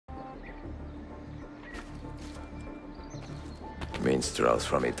minstrels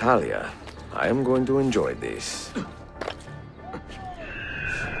from Italia. I am going to enjoy this.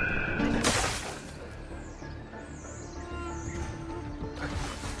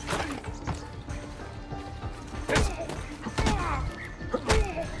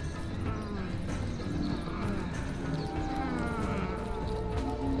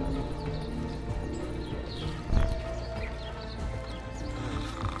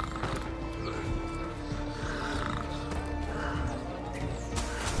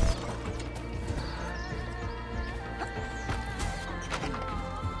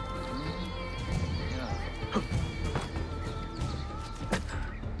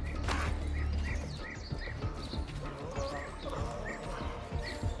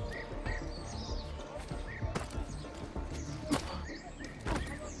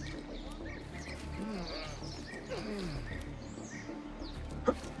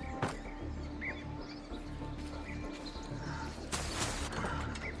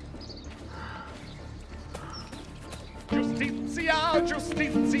 Justitia,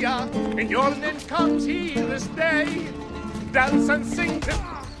 Justitia, in your name comes he this day. Dance and sing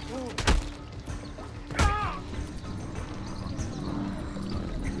to...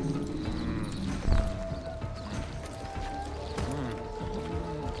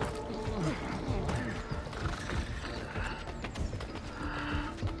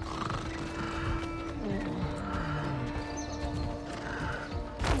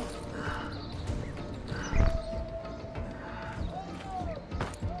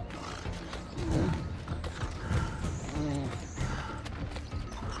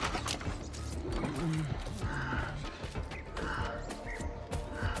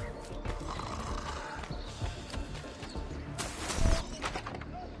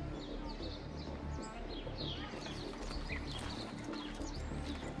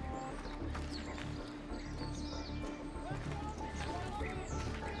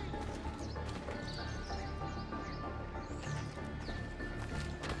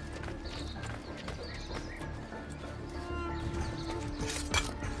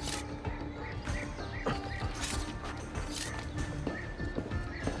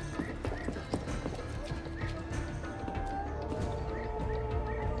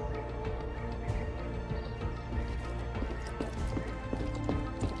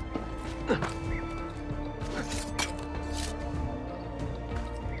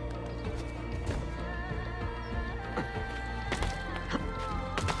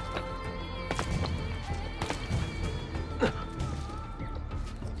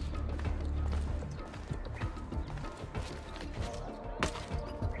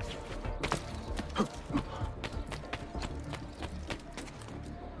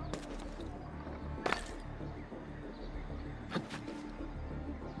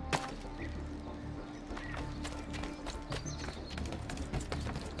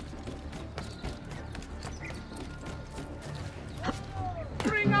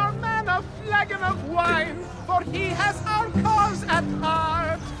 Bring our man a flagon of wine, for he has our cause at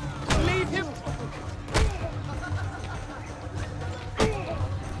heart. Leave him...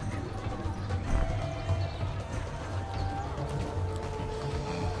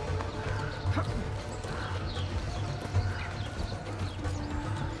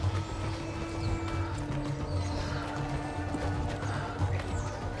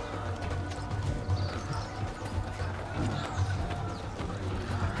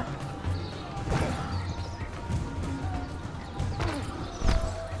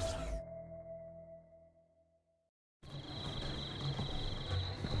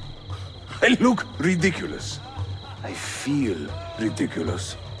 I look ridiculous. I feel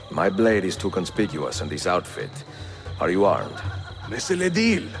ridiculous. My blade is too conspicuous in this outfit. Are you armed? C'est le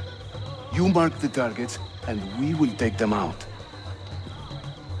deal. You mark the targets, and we will take them out.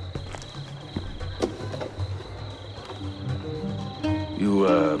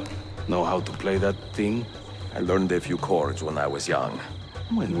 You, know how to play that thing? I learned a few chords when I was young.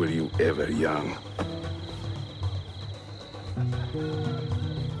 When were you ever young?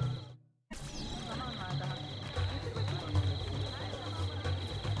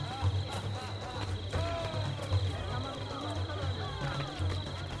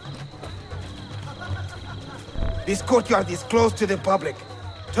 This courtyard is closed to the public.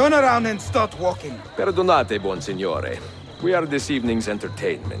 Turn around and start walking. Perdonate, buon signore. We are this evening's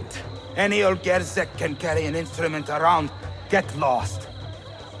entertainment. Any old gerzek can carry an instrument around. Get lost.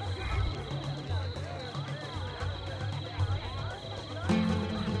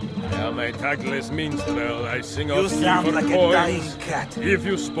 I am a tagless minstrel. I sing You out sound evil like a coins. dying cat. If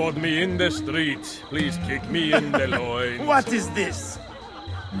you spot me in the street, please kick me in the loins. What is this?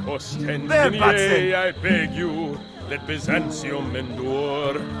 Ostend There, in Batson. yea, I beg you. that Byzantium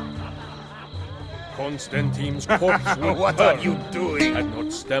endure. Constantine's corpse would What are you doing? had not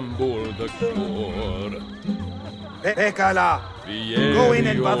Stambul the cure. Pekala! Go in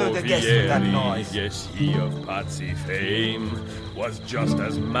and bother the guests with that noise. Yes, he of Patsy fame was just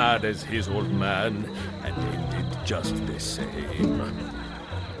as mad as his old man, and ended just the same.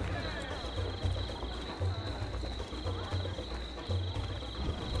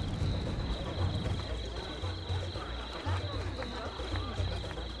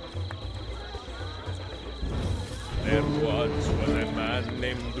 There once was a man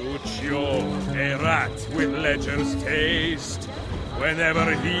named Duccio, a rat with ledger's taste.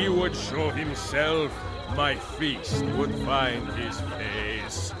 Whenever he would show himself, my feast would find his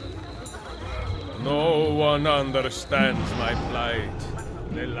face. No one understands my plight,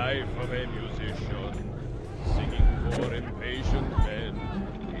 the life of a musician, singing for impatient men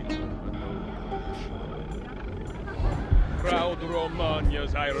in an ocean. Proud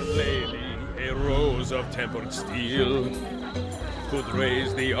Romagna's iron lady, a rose of tempered steel, could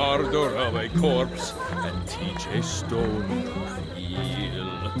raise the ardor of a corpse and teach a stone to feel.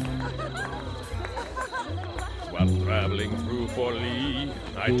 While traveling through Forlì,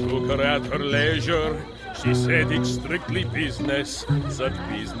 I took her at her leisure. She said it's strictly business, such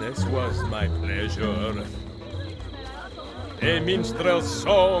business was my pleasure. A minstrel's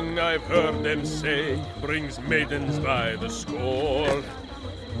song, I've heard them say, brings maidens by the score.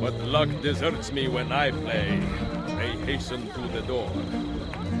 But luck deserts me when I play. They hasten to the door.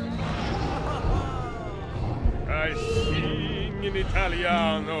 I sing in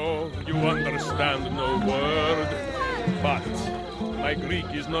Italiano. You understand no word. But my Greek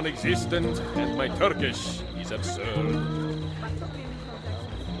is non-existent, and my Turkish is absurd.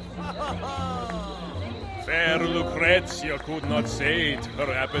 Fair Lucrezia could not sate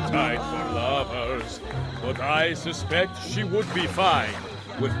her appetite for lovers, but I suspect she would be fine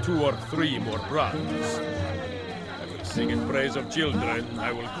with 2 or 3 more brothers. I will sing in praise of children,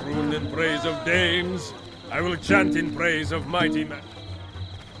 I will croon in praise of dames, I will chant in praise of mighty men.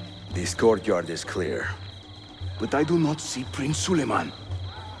 This courtyard is clear. But I do not see Prince Suleiman.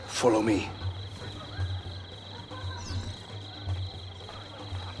 Follow me.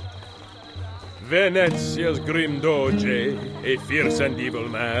 Venezia's grim doge, a fierce and evil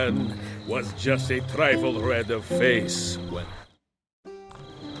man, was just a trifle red of face when...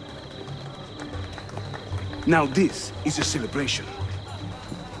 Now this is a celebration.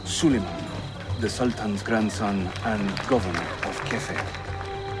 Suleiman, the Sultan's grandson and governor of Kefe,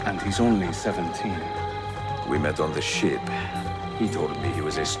 and he's only 17. We met on the ship. He told me he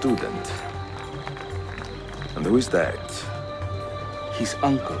was a student. And who is that? His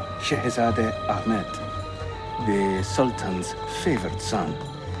uncle, Shehzade Ahmed, the Sultan's favored son.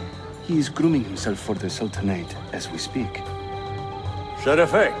 He is grooming himself for the Sultanate as we speak.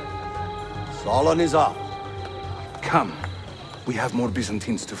 Sherife, Sala Nizam. Come, we have more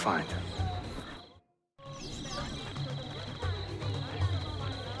Byzantines to find.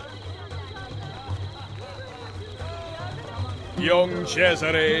 Young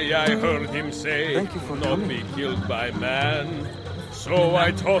Cesare, I heard him say, Thank you for not coming. be killed by man. So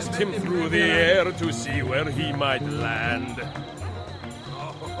I tossed him through the air to see where he might land.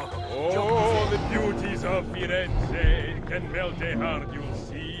 Oh, the beauties of Firenze can melt a heart, you'll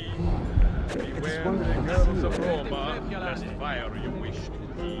see. Beware the girls of Roma, lest fire you wish to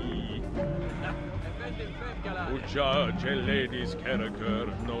be. Who judge a lady's character,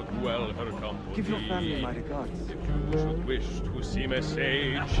 note well her company. Give your family my regards. If you should wish to seem a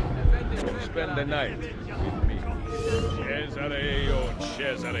sage, spend the night with me. Cesare, oh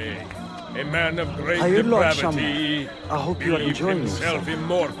Cesare, a man of great Dear Lord depravity, I hope you are believed enjoying himself yourself.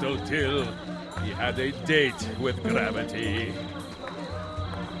 immortal till he had a date with gravity.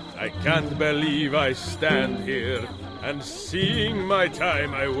 I can't believe I stand here and seeing my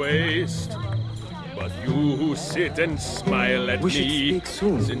time I waste. But you who sit and smile at We should me speak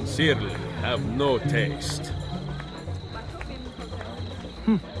soon. sincerely have no taste.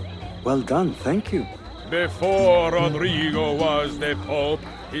 Well done, thank you. Before Rodrigo was the Pope,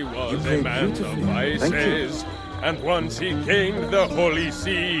 he was You a played man of beautifully. Thank you. vices. And once he gained the Holy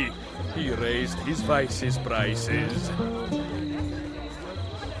See, he raised his vices' prices.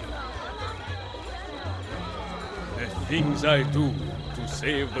 The things I do to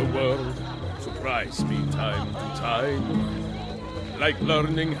save the world surprise me time to time. Like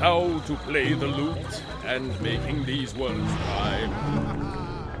learning how to play the lute and making these words rhyme.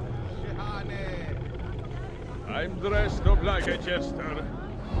 I'm dressed up like a jester.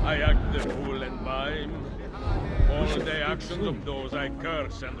 I act the fool and mime. All the actions of those I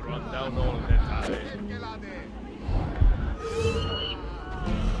curse and run down all the time.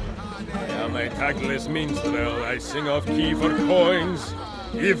 I am a tactless minstrel, I sing off key for coins.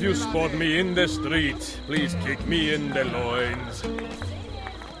 If you spot me in the street, please kick me in the loins. I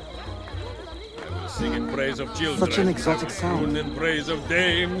will sing in praise of children. Such an exotic sound. In praise of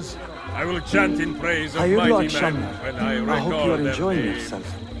dames. I will chant in praise of Are you mighty Rakhshani? men when I I hope you record are their enjoying names.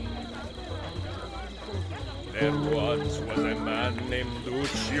 yourself. There once was a man named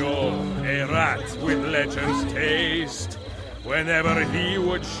Duccio, a rat with lecher's taste. Whenever he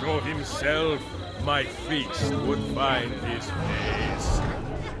would show himself, my feast would find his face.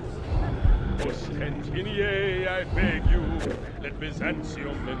 Constantinople, I beg you, let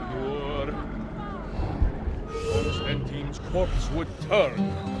Byzantium endure. Constantine's corpse would turn,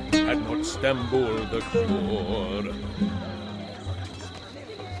 had not Istanbul the cure.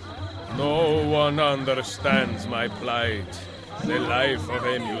 No one understands my plight, the life of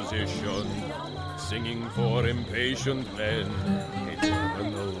a musician, singing for impatient men,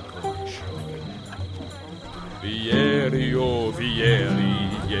 eternal commission. Vieri, oh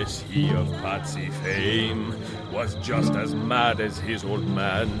Vieri, yes, he of Pazzi fame, was just as mad as his old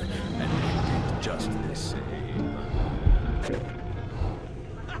man, and he did just the same.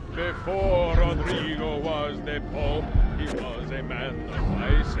 Before Rodrigo was the Pope, he was a man of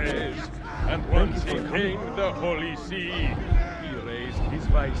vices, and once he gained the Holy See, he raised his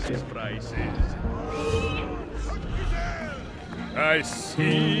vices' prices. I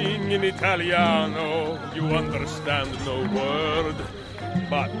sing in Italiano, you understand no word,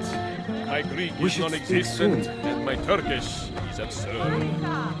 but my Greek is non-existent, and my Turkish is absurd.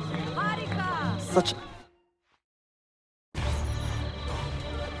 Such...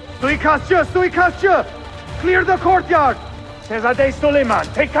 Suikastçı! Clear the courtyard! Şehzade Suleiman,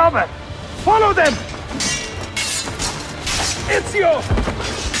 take cover! Follow them! Ezio!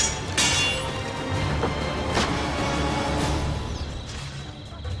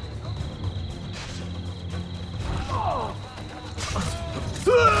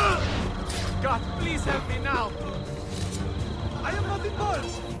 God, please help me now! I am not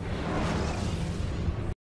involved!